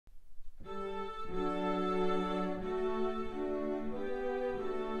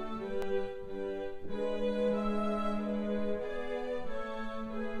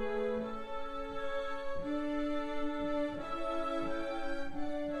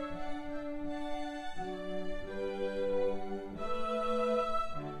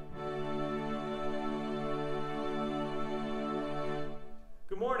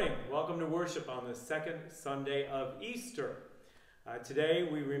worship on the second Sunday of Easter. Today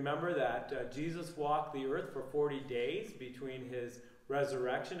we remember that Jesus walked the earth for 40 days between his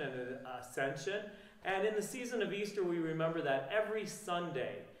resurrection and ascension. And in the season of Easter, we remember that every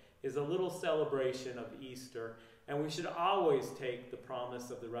Sunday is a little celebration of Easter. And we should always take the promise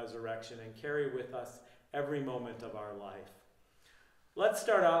of the resurrection and carry with us every moment of our life. Let's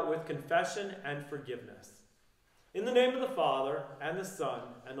start out with confession and forgiveness. In the name of the Father, and the Son,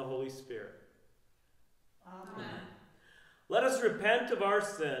 and the Holy Spirit. Amen. Let us repent of our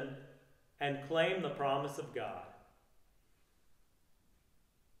sin and claim the promise of God.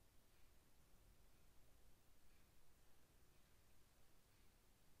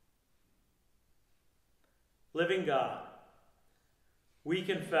 Living God, we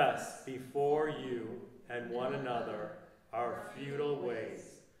confess before you and one another our futile ways,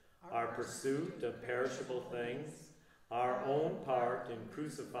 our pursuit of perishable things, our own part in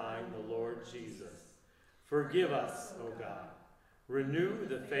crucifying the Lord Jesus. Forgive us, O God. Renew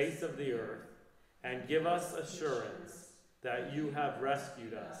the face of the earth, and give us assurance that you have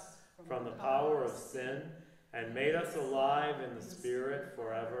rescued us from the power of sin and made us alive in the Spirit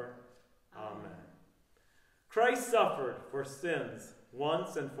forever. Amen. Christ suffered for sins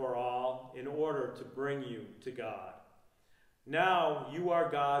once and for all in order to bring you to God. Now you are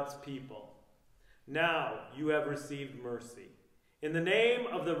God's people. Now you have received mercy. In the name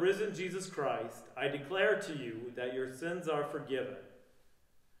of the risen Jesus Christ, I declare to you that your sins are forgiven.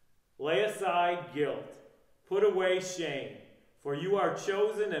 Lay aside guilt. Put away shame, for you are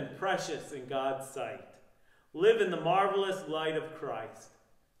chosen and precious in God's sight. Live in the marvelous light of Christ.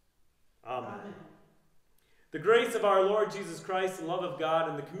 Amen. Amen. The grace of our Lord Jesus Christ, the love of God,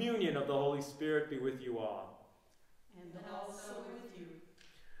 and the communion of the Holy Spirit be with you all. And also with you.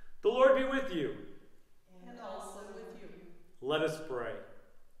 The Lord be with you. And also with you. Let us pray.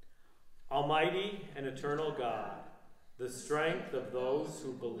 Almighty and eternal God, the strength of those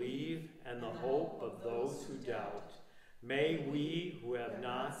who believe and the hope of those who doubt, may we who have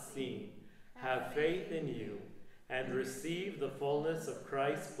not seen have faith in you and receive the fullness of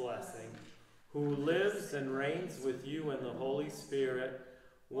Christ's blessing, who lives and reigns with you in the Holy Spirit,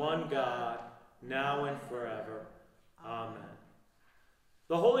 one God, now and forever. Amen.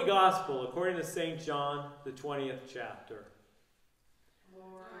 The Holy Gospel according to St. John, the 20th chapter.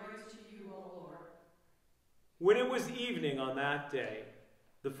 Glory to you, O Lord. When it was evening on that day,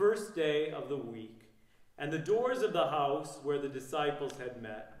 the first day of the week, and the doors of the house where the disciples had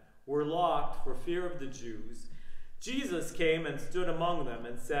met were locked for fear of the Jews, Jesus came and stood among them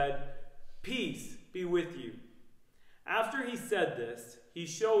and said, "Peace be with you." After he said this, he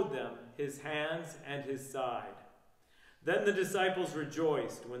showed them his hands and his side. Then the disciples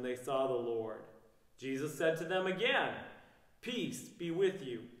rejoiced when they saw the Lord. Jesus said to them again, "Peace be with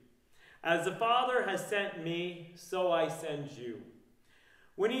you. As the Father has sent me, so I send you."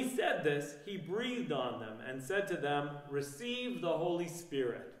 When he said this, he breathed on them and said to them, "Receive the Holy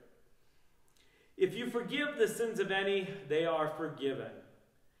Spirit. If you forgive the sins of any, they are forgiven.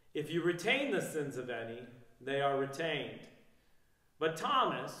 If you retain the sins of any, they are retained." But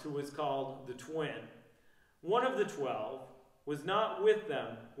Thomas, who was called the twin, one of the 12, was not with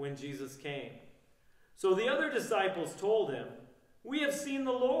them when Jesus came. So the other disciples told him, "We have seen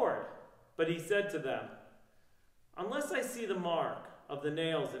the Lord." But he said to them, "Unless I see the mark of the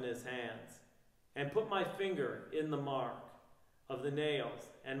nails in his hands, and put my finger in the mark of the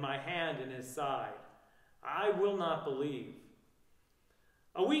nails, and my hand in his side, I will not believe."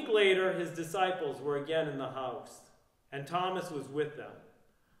 A week later, his disciples were again in the house, and Thomas was with them.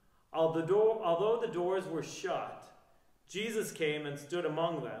 Although the doors were shut, Jesus came and stood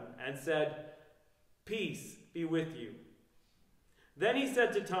among them and said, "Peace be with you." Then he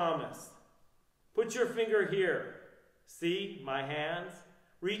said to Thomas, "Put your finger here. See my hands?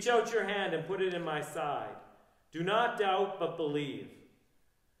 Reach out your hand and put it in my side. Do not doubt, but believe."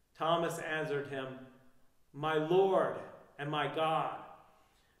 Thomas answered him, "My Lord and my God."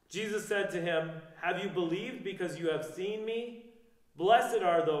 Jesus said to him, "Have you believed because you have seen me? Blessed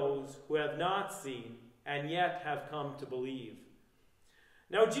are those who have not seen and yet have come to believe."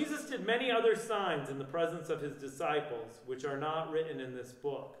 Now Jesus did many other signs in the presence of his disciples, which are not written in this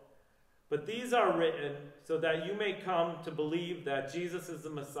book. But these are written so that you may come to believe that Jesus is the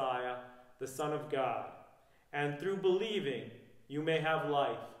Messiah, the Son of God, and through believing you may have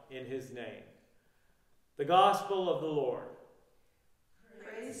life in his name. The Gospel of the Lord.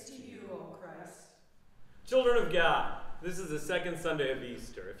 Praise to you, O Christ. Children of God, this is the second Sunday of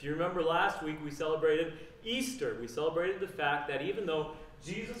Easter. If you remember last week, we celebrated Easter. We celebrated the fact that even though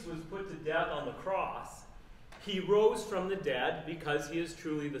Jesus was put to death on the cross, he rose from the dead because he is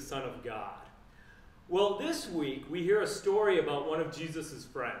truly the Son of God. Well, this week we hear a story about one of Jesus'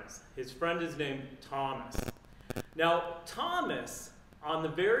 friends. His friend is named Thomas. Now, Thomas, on the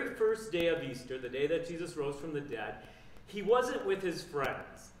very first day of Easter, the day that Jesus rose from the dead, he wasn't with his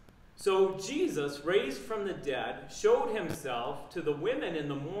friends. So Jesus, raised from the dead, showed himself to the women in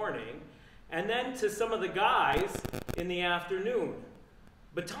the morning and then to some of the guys in the afternoon.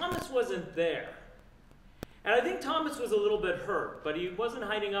 But Thomas wasn't there. And I think Thomas was a little bit hurt, but he wasn't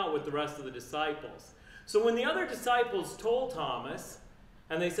hiding out with the rest of the disciples. So when the other disciples told Thomas,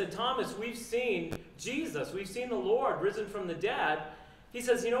 and they said, Thomas, we've seen Jesus, we've seen the Lord risen from the dead, he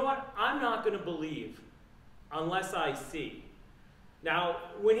says, you know what? I'm not going to believe unless I see. Now,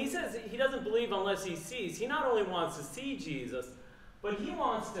 when he says he doesn't believe unless he sees, he not only wants to see Jesus, but he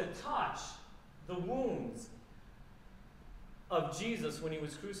wants to touch the wounds of Jesus when he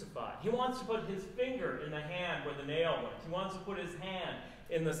was crucified. He wants to put his finger in the hand where the nail went. He wants to put his hand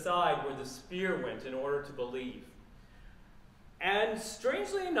in the side where the spear went in order to believe. And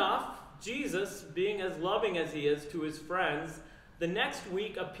strangely enough, Jesus, being as loving as he is to his friends, the next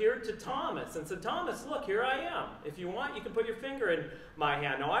week appeared to Thomas and said, Thomas, look, here I am. If you want, you can put your finger in my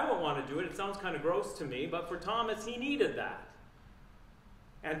hand. Now, I won't want to do it. It sounds kind of gross to me, but for Thomas, he needed that.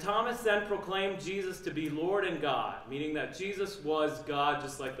 And Thomas then proclaimed Jesus to be Lord and God, meaning that Jesus was God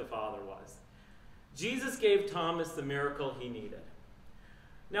just like the Father was. Jesus gave Thomas the miracle he needed.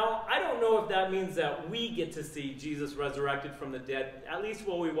 Now, I don't know if that means that we get to see Jesus resurrected from the dead, at least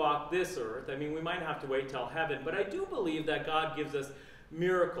while we walk this earth. I mean, we might have to wait till heaven, but I do believe that God gives us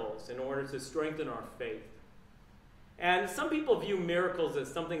miracles in order to strengthen our faith. And some people view miracles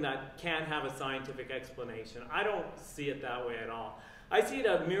as something that can't have a scientific explanation. I don't see it that way at all. I see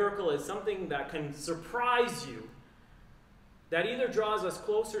a miracle as something that can surprise you, that either draws us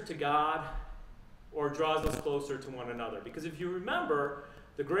closer to God or draws us closer to one another. Because if you remember,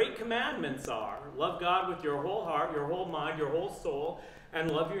 the great commandments are, love God with your whole heart, your whole mind, your whole soul, and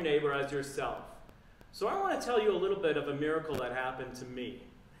love your neighbor as yourself. So I want to tell you a little bit of a miracle that happened to me.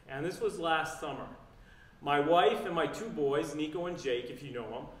 And this was last summer. My wife and my two boys, Nico and Jake, if you know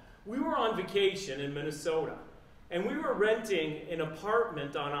them, we were on vacation in Minnesota. And we were renting an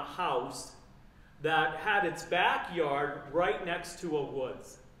apartment on a house that had its backyard right next to a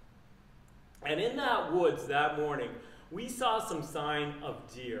woods. And in that woods that morning, we saw some sign of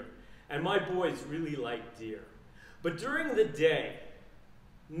deer. And my boys really like deer. But during the day,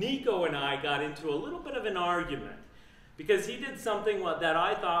 Nico and I got into a little bit of an argument because he did something that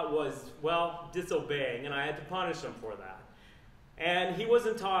I thought was, well, disobeying, and I had to punish him for that. And he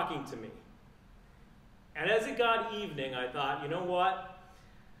wasn't talking to me. And as it got evening, I thought, you know what?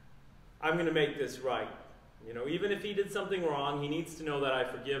 I'm going to make this right. You know, even if he did something wrong, he needs to know that I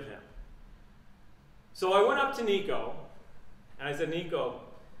forgive him. So I went up to Nico, and I said, Nico,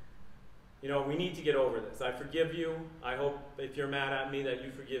 you know, we need to get over this. I forgive you. I hope if you're mad at me that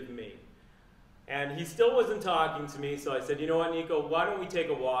you forgive me. And he still wasn't talking to me, so I said, you know what, Nico, why don't we take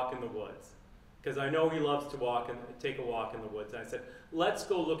a walk in the woods? Because I know he loves to take a walk in the woods. And I said, let's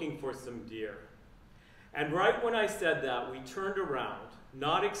go looking for some deer. And right when I said that, we turned around,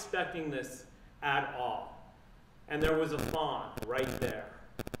 not expecting this at all. And there was a fawn right there.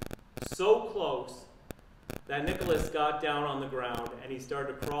 So close that Nicholas got down on the ground and he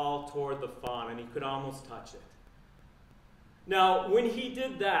started to crawl toward the fawn and he could almost touch it. Now, when he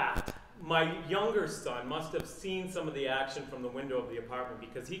did that, my younger son must have seen some of the action from the window of the apartment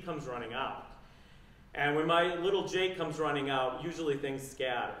because he comes running out. And when my little Jake comes running out, usually things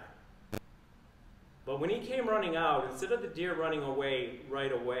scatter. But when he came running out, instead of the deer running away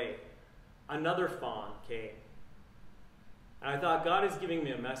right away, another fawn came. And I thought, God is giving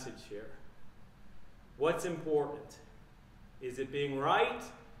me a message here. What's important? Is it being right,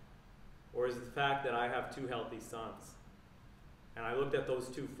 or is it the fact that I have two healthy sons? And I looked at those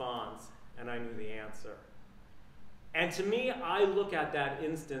two fawns, and I knew the answer. And to me, I look at that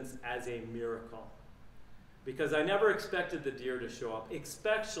instance as a miracle. Because I never expected the deer to show up,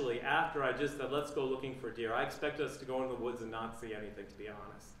 especially after I just said, let's go looking for deer. I expected us to go in the woods and not see anything, to be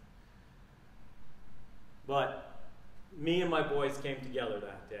honest. But me and my boys came together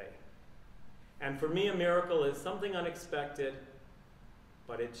that day. And for me, a miracle is something unexpected,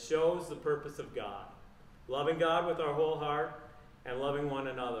 but it shows the purpose of God. Loving God with our whole heart and loving one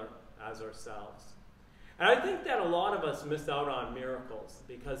another as ourselves. And I think that a lot of us miss out on miracles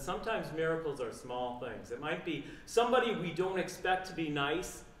because sometimes miracles are small things. It might be somebody we don't expect to be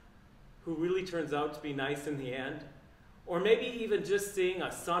nice who really turns out to be nice in the end. Or maybe even just seeing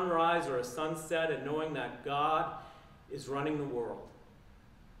a sunrise or a sunset and knowing that God is running the world.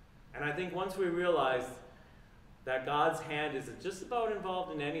 And I think once we realize that God's hand is just about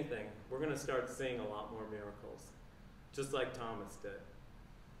involved in anything, we're going to start seeing a lot more miracles, just like Thomas did.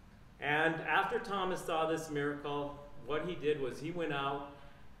 And after Thomas saw this miracle, what he did was he went out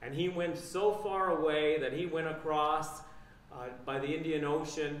and he went so far away that he went across by the Indian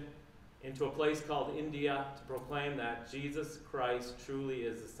Ocean into a place called India to proclaim that Jesus Christ truly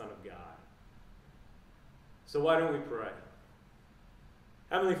is the Son of God. So why don't we pray?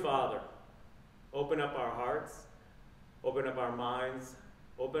 Heavenly Father, open up our hearts, open up our minds,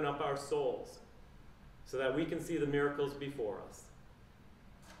 open up our souls so that we can see the miracles before us.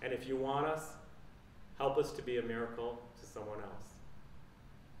 And if you want us, help us to be a miracle to someone else.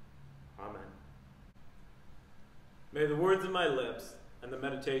 Amen. May the words of my lips and the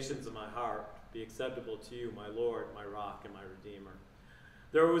meditations of my heart be acceptable to you, my Lord, my rock, and my Redeemer.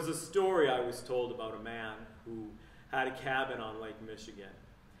 There was a story I was told about a man who had a cabin on Lake Michigan.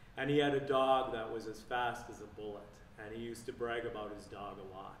 And he had a dog that was as fast as a bullet. And he used to brag about his dog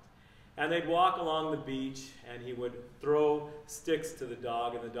a lot. And they'd walk along the beach, and he would throw sticks to the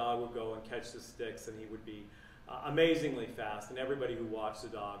dog, and the dog would go and catch the sticks, and he would be amazingly fast. And everybody who watched the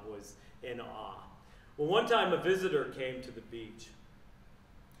dog was in awe. Well, one time a visitor came to the beach,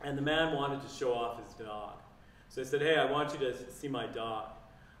 and the man wanted to show off his dog. So he said, "Hey, I want you to see my dog.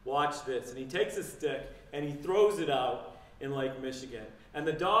 Watch this." And he takes a stick, and he throws it out in Lake Michigan. And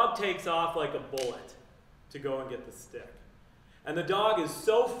the dog takes off like a bullet to go and get the stick. And the dog is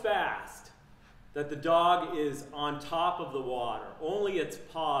so fast that the dog is on top of the water. Only its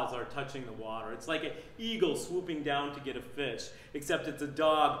paws are touching the water. It's like an eagle swooping down to get a fish, except it's a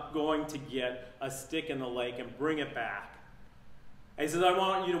dog going to get a stick in the lake and bring it back. And he says, "I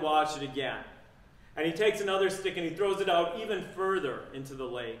want you to watch it again." And he takes another stick and he throws it out even further into the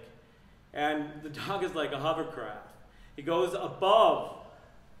lake. And the dog is like a hovercraft. He goes above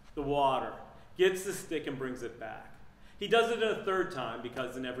the water, gets the stick, and brings it back. He does it a third time,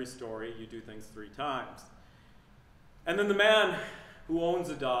 because in every story you do things 3 times. And then the man who owns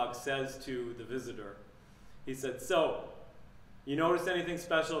the dog says to the visitor, he said, "So, you notice anything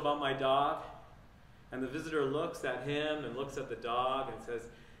special about my dog?" And the visitor looks at him and looks at the dog and says,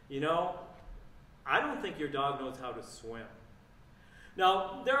 "You know, I don't think your dog knows how to swim."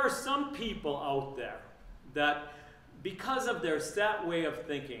 Now, there are some people out there that, because of their set way of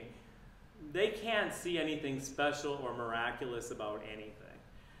thinking, they can't see anything special or miraculous about anything.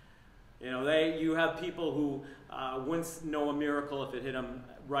 You have people who wouldn't know a miracle if it hit them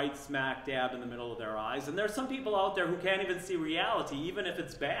right smack dab in the middle of their eyes. And there's some people out there who can't even see reality, even if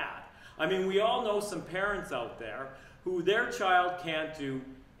it's bad. I mean, we all know some parents out there who their child can't do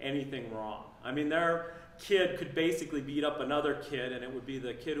anything wrong. I mean, their kid could basically beat up another kid, and it would be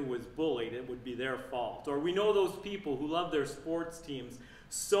the kid who was bullied. It would be their fault. Or we know those people who love their sports teams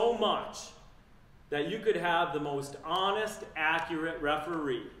so much that you could have the most honest, accurate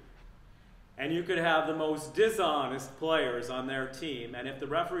referee, and you could have the most dishonest players on their team, and if the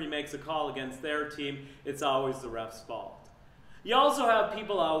referee makes a call against their team, it's always the ref's fault. You also have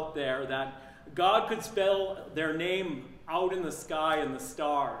people out there that God could spell their name out in the sky in the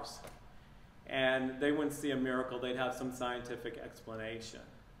stars, and they wouldn't see a miracle. They'd have some scientific explanation.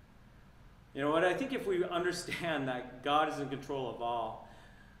 You know what? I think if we understand that God is in control of all,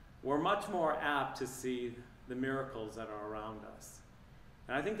 we're much more apt to see the miracles that are around us.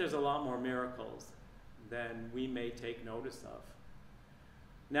 And I think there's a lot more miracles than we may take notice of.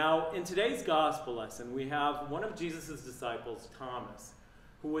 Now, in today's gospel lesson, we have one of Jesus' disciples, Thomas,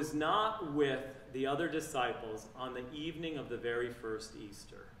 who was not with the other disciples on the evening of the very first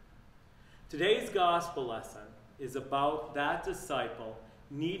Easter. Today's gospel lesson is about that disciple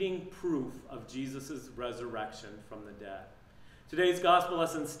needing proof of Jesus' resurrection from the dead. Today's gospel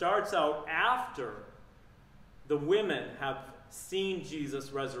lesson starts out after the women have seen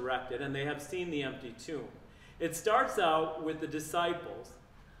Jesus resurrected and they have seen the empty tomb. It starts out with the disciples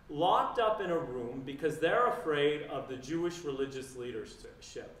locked up in a room because they're afraid of the Jewish religious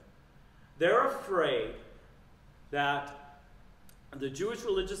leadership. They're afraid that the Jewish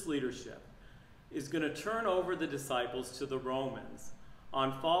religious leadership is going to turn over the disciples to the Romans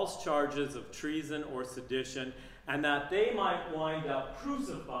on false charges of treason or sedition, and that they might wind up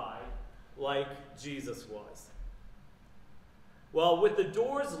crucified like Jesus was. Well, with the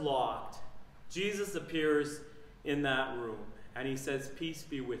doors locked, Jesus appears in that room, and he says, "Peace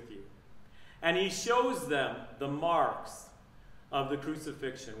be with you." And he shows them the marks of the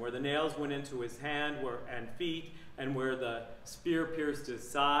crucifixion, where the nails went into his hand and feet, and where the spear pierced his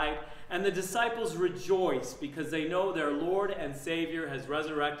side. And the disciples rejoice because they know their Lord and Savior has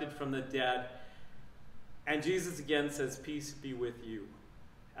resurrected from the dead. And Jesus again says, "Peace be with you.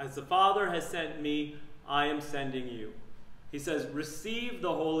 As the Father has sent me, I am sending you. He says, receive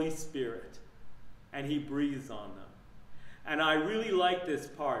the Holy Spirit. And he breathes on them. And I really like this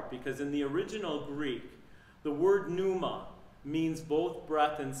part because in the original Greek, the word pneuma means both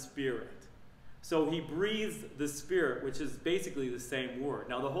breath and spirit. So he breathes the Spirit, which is basically the same word.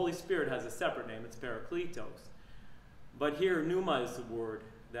 Now the Holy Spirit has a separate name, it's Parakletos. But here, pneuma is the word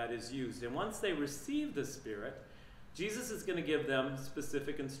that is used. And once they receive the Spirit, Jesus is going to give them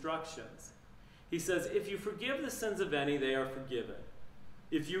specific instructions. He says, if you forgive the sins of any, they are forgiven.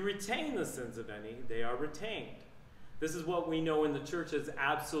 If you retain the sins of any, they are retained. This is what we know in the church as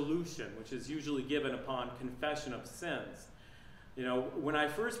absolution, which is usually given upon confession of sins. You know, when I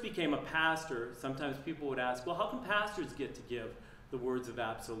first became a pastor, sometimes people would ask, well, how come pastors get to give the words of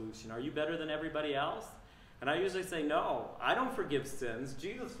absolution? Are you better than everybody else? And I usually say, no, I don't forgive sins.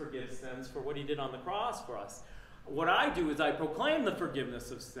 Jesus forgives sins for what he did on the cross for us. What I do is I proclaim the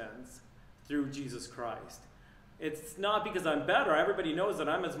forgiveness of sins through Jesus Christ. It's not because I'm better. Everybody knows that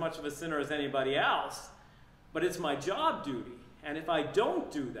I'm as much of a sinner as anybody else. But it's my job duty. And if I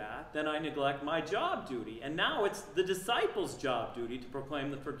don't do that, then I neglect my job duty. And now it's the disciples' job duty to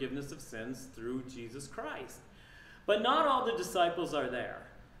proclaim the forgiveness of sins through Jesus Christ. But not all the disciples are there.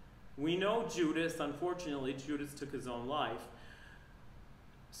 We know Judas, unfortunately, Judas took his own life.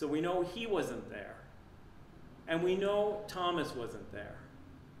 So we know he wasn't there. And we know Thomas wasn't there.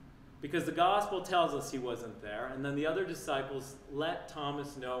 Because the gospel tells us he wasn't there. And then the other disciples let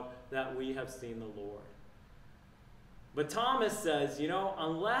Thomas know that we have seen the Lord. But Thomas says, you know,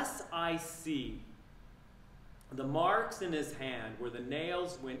 unless I see the marks in his hand where the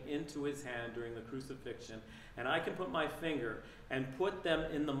nails went into his hand during the crucifixion, and I can put my finger and put them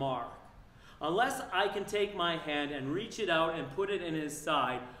in the mark, unless I can take my hand and reach it out and put it in his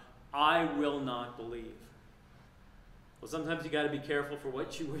side, I will not believe. Well, sometimes you got to be careful for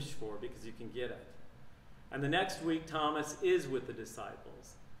what you wish for because you can get it. And the next week, Thomas is with the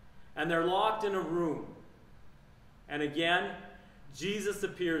disciples. And they're locked in a room. And again, Jesus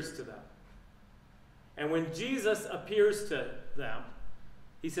appears to them. And when Jesus appears to them,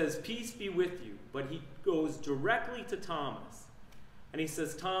 he says, peace be with you. But he goes directly to Thomas. And he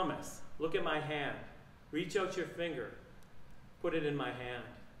says, Thomas, look at my hand. Reach out your finger. Put it in my hand.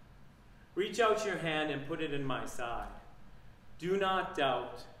 Reach out your hand and put it in my side. Do not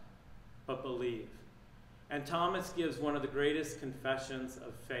doubt, but believe. And Thomas gives one of the greatest confessions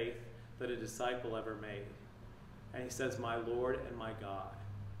of faith that a disciple ever made. And he says, my Lord and my God.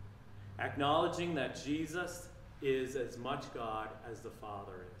 Acknowledging that Jesus is as much God as the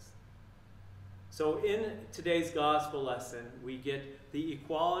Father is. So in today's gospel lesson, we get the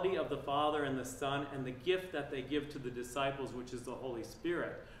equality of the Father and the Son and the gift that they give to the disciples, which is the Holy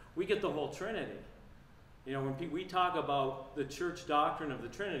Spirit. We get the whole Trinity. You know, when we talk about the church doctrine of the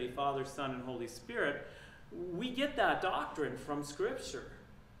Trinity, Father, Son, and Holy Spirit, we get that doctrine from Scripture.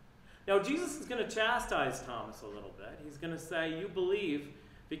 Now, Jesus is going to chastise Thomas a little bit. He's going to say, you believe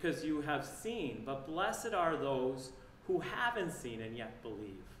because you have seen, but blessed are those who haven't seen and yet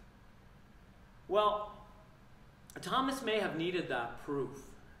believe. Well, Thomas may have needed that proof,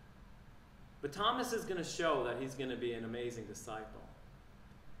 but Thomas is going to show that he's going to be an amazing disciple.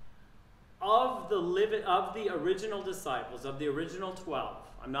 Of the original disciples, of the original 12,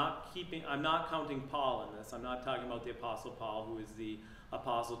 I'm not counting Paul in this. I'm not talking about the Apostle Paul, who is the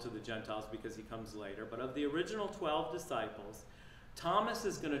apostle to the Gentiles because he comes later. But of the original 12 disciples, Thomas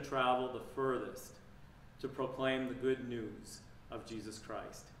is going to travel the furthest to proclaim the good news of Jesus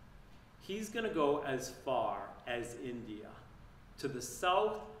Christ. He's going to go as far as India, to the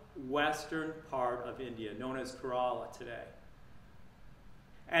southwestern part of India, known as Kerala today.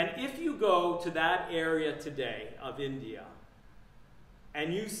 And if you go to that area today of India,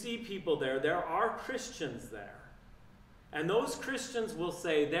 and you see people there, there are Christians there. And those Christians will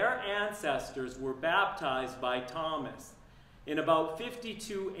say their ancestors were baptized by Thomas in about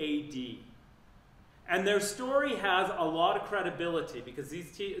 52 AD. And their story has a lot of credibility because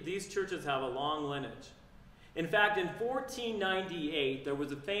these churches have a long lineage. In fact, in 1498, there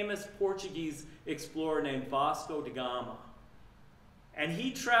was a famous Portuguese explorer named Vasco da Gama. And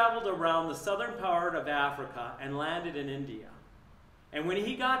he traveled around the southern part of Africa and landed in India. And when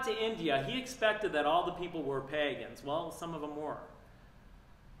he got to India, he expected that all the people were pagans. Well, some of them were.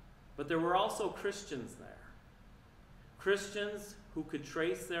 But there were also Christians there. Christians who could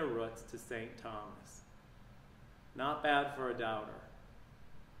trace their roots to St. Thomas. Not bad for a doubter.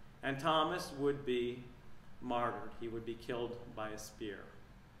 And Thomas would be martyred. He would be killed by a spear.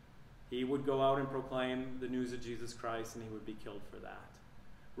 He would go out and proclaim the news of Jesus Christ, and he would be killed for that.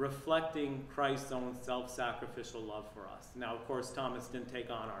 reflecting Christ's own self-sacrificial love for us. Now, of course, Thomas didn't take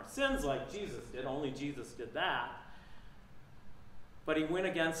on our sins like Jesus did. Only Jesus did that. But he went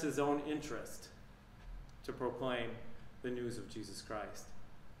against his own interest to proclaim the news of Jesus Christ.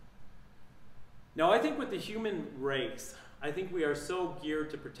 Now, I think with the human race, I think we are so geared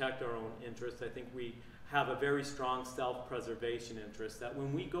to protect our own interests. I think we have a very strong self-preservation interest that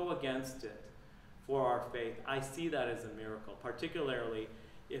when we go against it for our faith, I see that as a miracle, particularly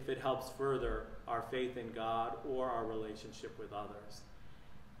if it helps further our faith in God or our relationship with others.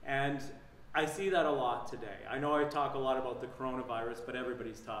 And I see that a lot today. I know I talk a lot about the coronavirus, but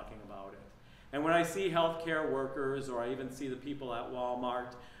everybody's talking about it. And when I see healthcare workers, or I even see the people at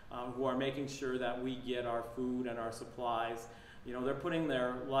Walmart who are making sure that we get our food and our supplies, you know, they're putting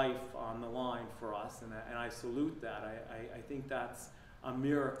their life on the line for us, and I salute that. I think that's a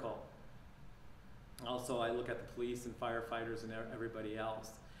miracle. Also, I look at the police and firefighters and everybody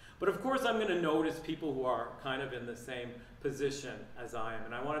else. But of course, I'm going to notice people who are kind of in the same position as I am.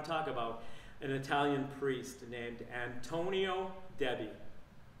 And I want to talk about an Italian priest named Antonio Debi.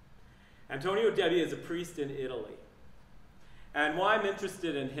 Antonio Debi is a priest in Italy. And why I'm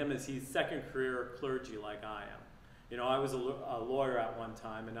interested in him is he's second career clergy like I am. You know, I was a lawyer at one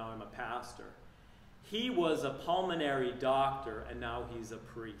time, and now I'm a pastor. He was a pulmonary doctor, and now he's a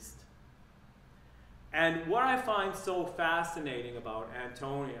priest. And what I find so fascinating about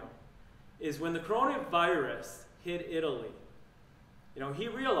Antonio is when the coronavirus hit Italy, you know, he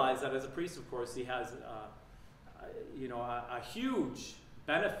realized that as a priest, of course, he has, a huge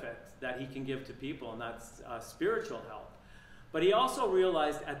benefit that he can give to people, and that's spiritual help. But he also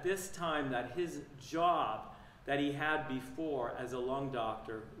realized at this time that his job that he had before as a lung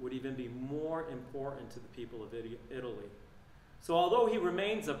doctor would even be more important to the people of Italy. So although he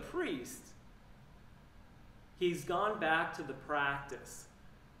remains a priest, he's gone back to the practice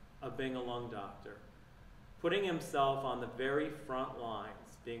of being a lung doctor, putting himself on the very front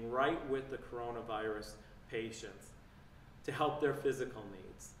lines, being right with the coronavirus patients to help their physical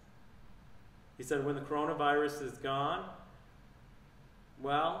needs. He said when the coronavirus is gone,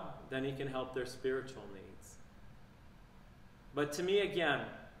 well, then he can help their spiritual needs. But to me, again,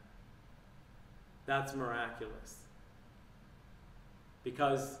 that's miraculous.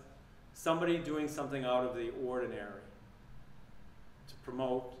 Because somebody doing something out of the ordinary to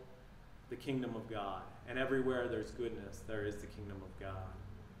promote the kingdom of God. And everywhere there's goodness, there is the kingdom of God.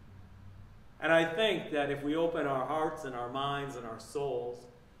 And I think that if we open our hearts and our minds and our souls,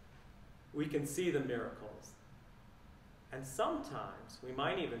 we can see the miracles. And sometimes we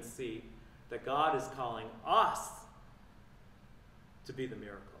might even see that God is calling us to be the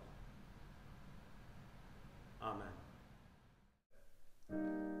miracle. Amen.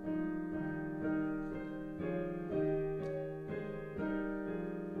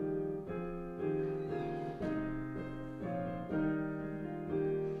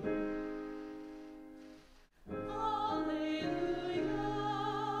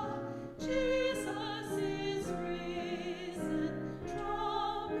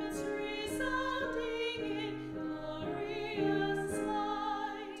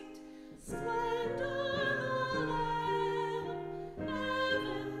 Splendor the Lamb,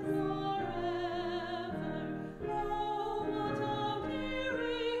 heaven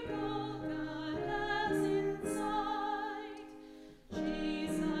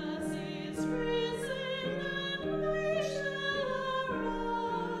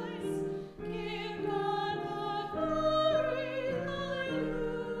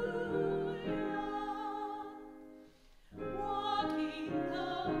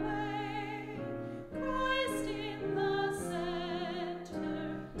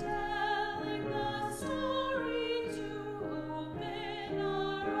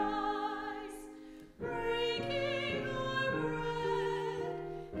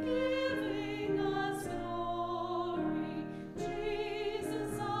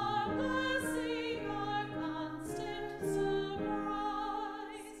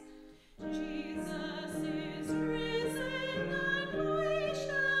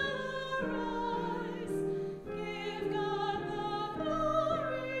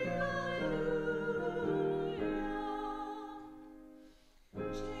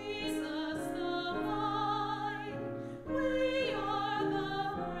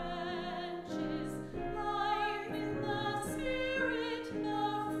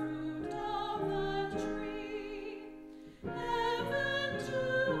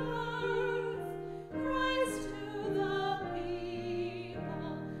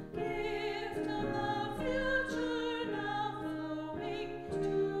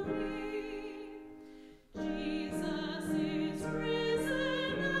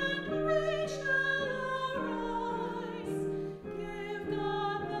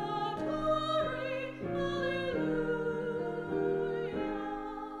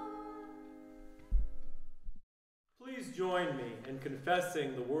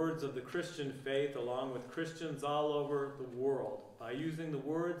confessing the words of the Christian faith along with Christians all over the world by using the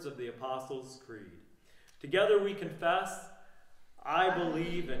words of the Apostles' Creed. Together we confess, I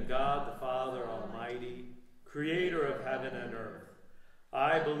believe in God the Father Almighty, creator of heaven and earth.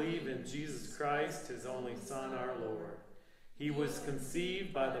 I believe in Jesus Christ, his only Son, our Lord. He was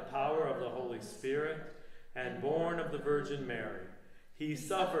conceived by the power of the Holy Spirit and born of the Virgin Mary. He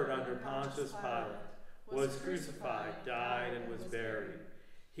suffered under Pontius Pilate, was crucified, died, and was buried.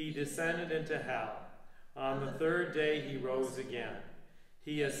 He descended into hell. On the third day he rose again.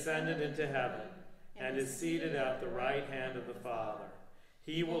 He ascended into heaven and is seated at the right hand of the Father.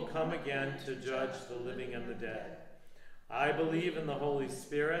 He will come again to judge the living and the dead. I believe in the Holy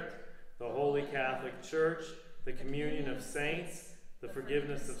Spirit, the Holy Catholic Church, the communion of saints, the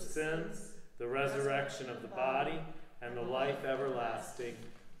forgiveness of sins, the resurrection of the body, and the life everlasting.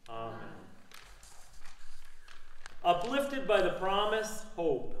 Amen. Uplifted by the promise,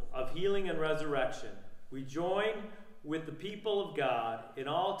 hope of healing and resurrection, we join with the people of God in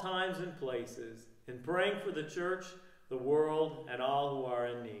all times and places in praying for the church, the world, and all who are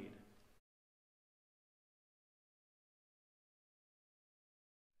in need.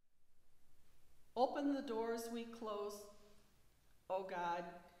 Open the doors we close, O God,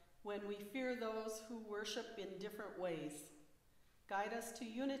 when we fear those who worship in different ways. Guide us to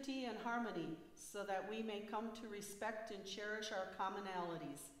unity and harmony so that we may come to respect and cherish our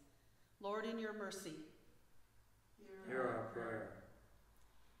commonalities. Lord, in your mercy, Hear our prayer.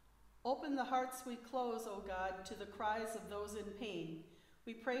 Open the hearts we close, O God, to the cries of those in pain.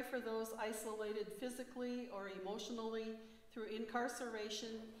 We pray for those isolated physically or emotionally through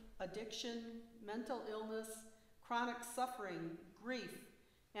incarceration, addiction, mental illness, chronic suffering, grief,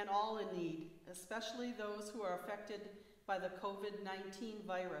 and all in need, especially those who are affected by the COVID-19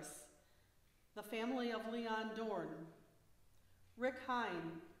 virus. The family of Leon Dorn, Rick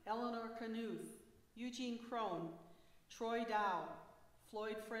Hine, Eleanor Knuth, Eugene Crone, Troy Dow,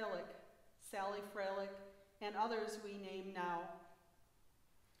 Floyd Freilich, Sally Freilich, and others we name now.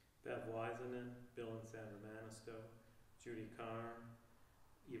 Bev Wiseman, Bill and Sandra Manisto, Judy Carm,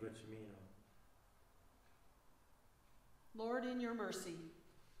 Eva Chimino. Lord, in your mercy,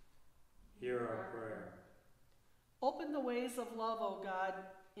 Hear our prayer. open the ways of love, O God,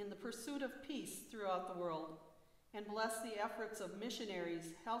 in the pursuit of peace throughout the world, and bless the efforts of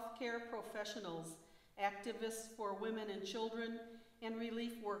missionaries, healthcare professionals, activists for women and children, and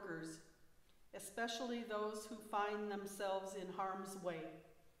relief workers, especially those who find themselves in harm's way.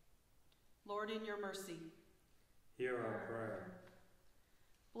 Lord, in your mercy, Hear our prayer.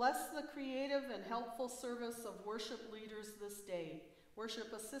 bless the creative and helpful service of worship leaders this day,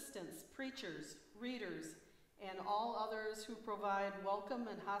 worship assistants, preachers, readers, and all others who provide welcome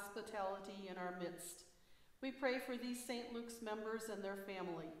and hospitality in our midst. We pray for these St. Luke's members and their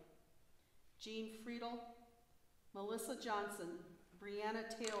family. Jean Friedel, Melissa Johnson, Brianna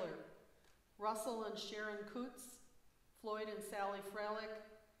Taylor, Russell and Sharon Coots, Floyd and Sally Freilich,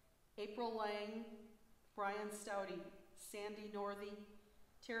 April Lang, Brian Stouty, Sandy Northey,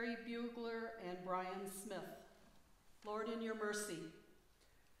 Terry Bugler, and Brian Smith. Lord, in your mercy,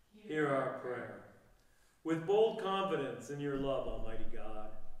 Hear our prayer. With bold confidence in your love, Almighty God,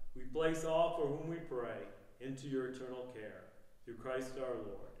 we place all for whom we pray into your eternal care, through Christ our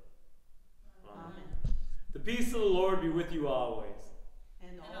Lord. Amen. The peace of the Lord be with you always.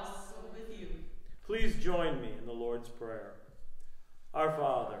 and also with you. Please join me in the Lord's Prayer. Our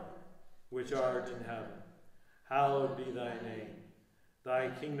Father, which art in heaven, hallowed be thy name. Thy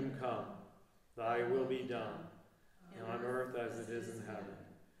kingdom come, thy will be done, on earth as it is in heaven.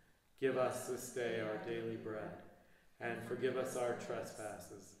 Give us this day our daily bread, and forgive us our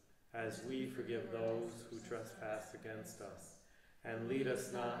trespasses, as we forgive those who trespass against us. And lead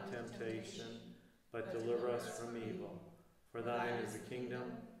us not in temptation, but deliver us from evil. For thine is the kingdom,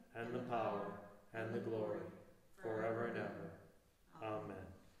 and the power, and the glory, forever and ever. Amen.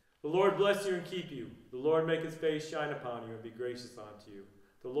 The Lord bless you and keep you. The Lord make his face shine upon you and be gracious unto you.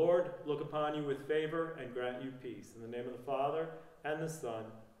 The Lord look upon you with favor and grant you peace. In the name of the Father, and the Son,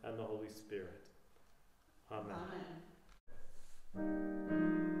 and the Holy Spirit. Amen. Amen.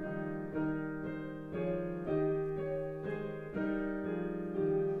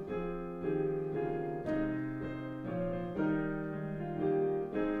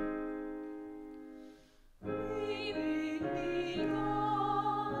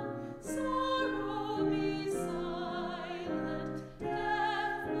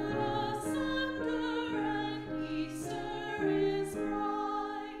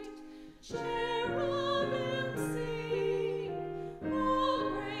 Cherubim sing, oh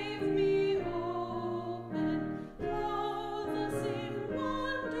brave me,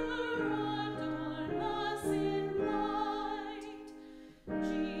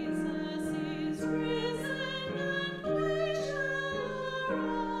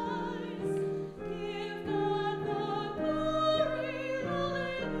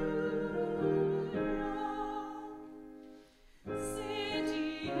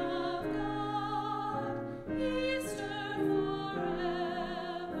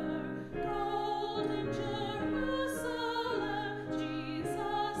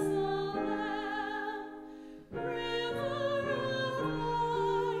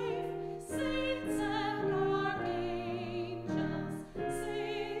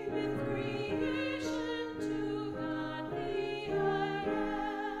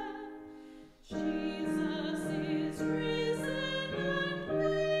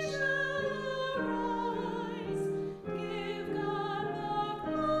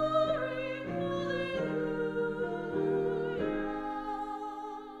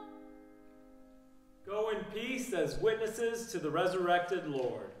 as witnesses to the resurrected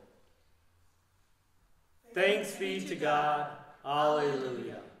Lord. Thanks be to God.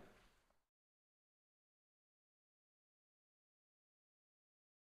 Alleluia.